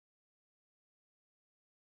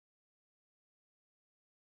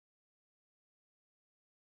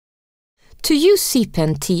To use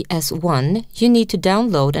CPEN TS1, you need to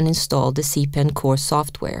download and install the CPEN core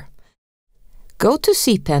software. Go to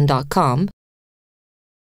cpen.com,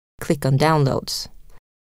 click on Downloads.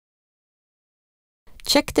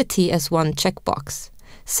 Check the TS1 checkbox.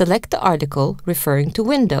 Select the article referring to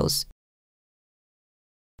Windows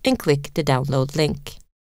and click the download link.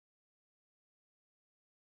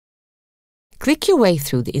 Click your way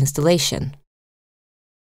through the installation.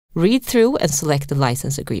 Read through and select the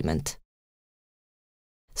license agreement.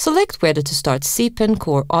 Select whether to start CPEN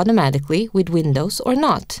core automatically with Windows or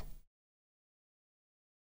not.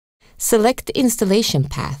 Select the installation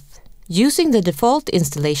path. Using the default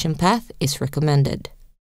installation path is recommended.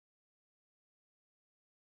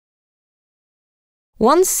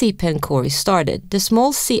 Once CPEN core is started, the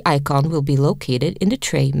small C icon will be located in the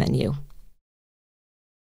tray menu.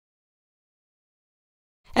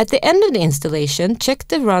 At the end of the installation, check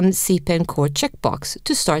the Run CPEN core checkbox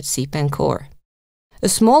to start CPEN core. A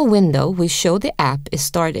small window will show the app is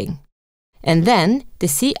starting, and then the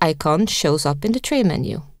C icon shows up in the tray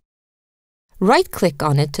menu. Right-click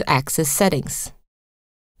on it to access settings.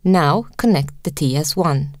 Now connect the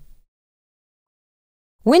TS1.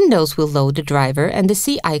 Windows will load the driver and the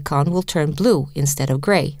C icon will turn blue instead of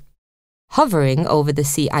gray. Hovering over the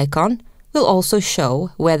C icon will also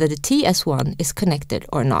show whether the TS1 is connected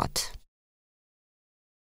or not.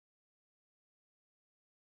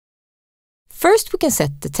 First, we can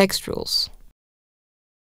set the text rules.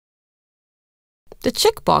 The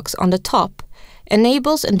checkbox on the top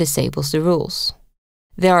enables and disables the rules.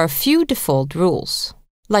 There are a few default rules,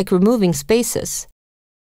 like removing spaces,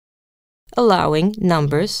 allowing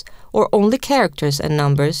numbers or only characters and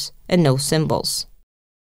numbers and no symbols.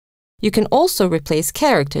 You can also replace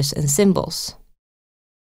characters and symbols.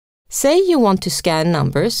 Say you want to scan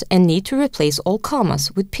numbers and need to replace all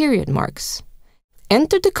commas with period marks.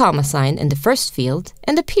 Enter the comma sign in the first field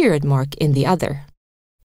and the period mark in the other.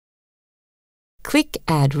 Click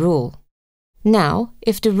Add Rule. Now,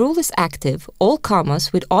 if the rule is active, all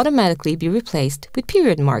commas would automatically be replaced with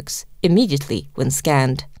period marks immediately when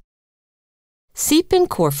scanned. CPEN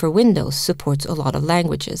core for Windows supports a lot of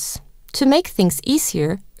languages. To make things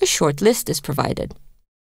easier, a short list is provided.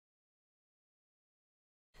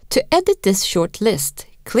 To edit this short list,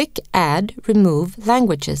 click Add Remove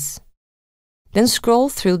Languages. Then scroll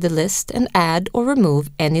through the list and add or remove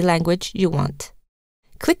any language you want.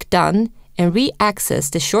 Click Done and re-access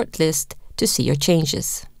the short list to see your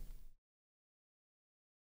changes.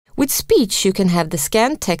 With speech, you can have the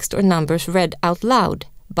scanned text or numbers read out loud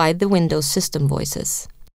by the Windows system voices.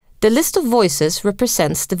 The list of voices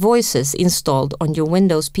represents the voices installed on your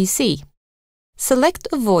Windows PC. Select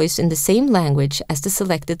a voice in the same language as the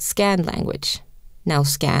selected scan language. Now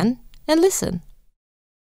scan and listen.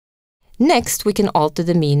 Next, we can alter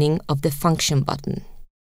the meaning of the function button.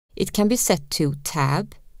 It can be set to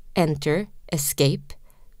Tab, Enter, Escape,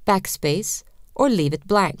 Backspace, or leave it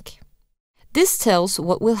blank. This tells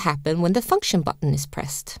what will happen when the function button is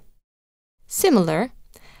pressed. Similar,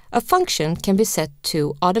 a function can be set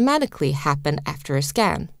to automatically happen after a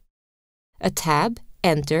scan. A tab,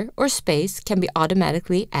 enter, or space can be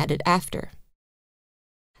automatically added after.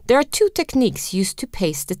 There are two techniques used to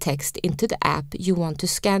paste the text into the app you want to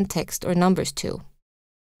scan text or numbers to.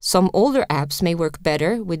 Some older apps may work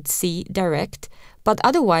better with C Direct, but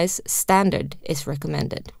otherwise Standard is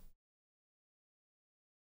recommended.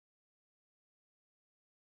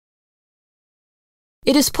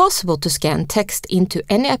 It is possible to scan text into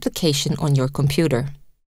any application on your computer.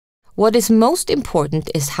 What is most important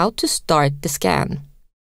is how to start the scan.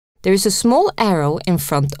 There is a small arrow in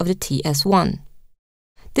front of the TS1.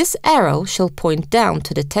 This arrow shall point down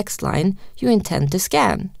to the text line you intend to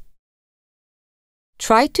scan.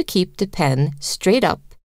 Try to keep the pen straight up,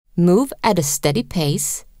 move at a steady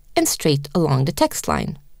pace, and straight along the text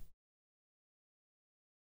line.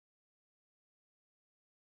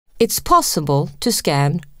 It's possible to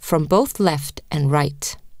scan from both left and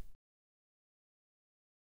right.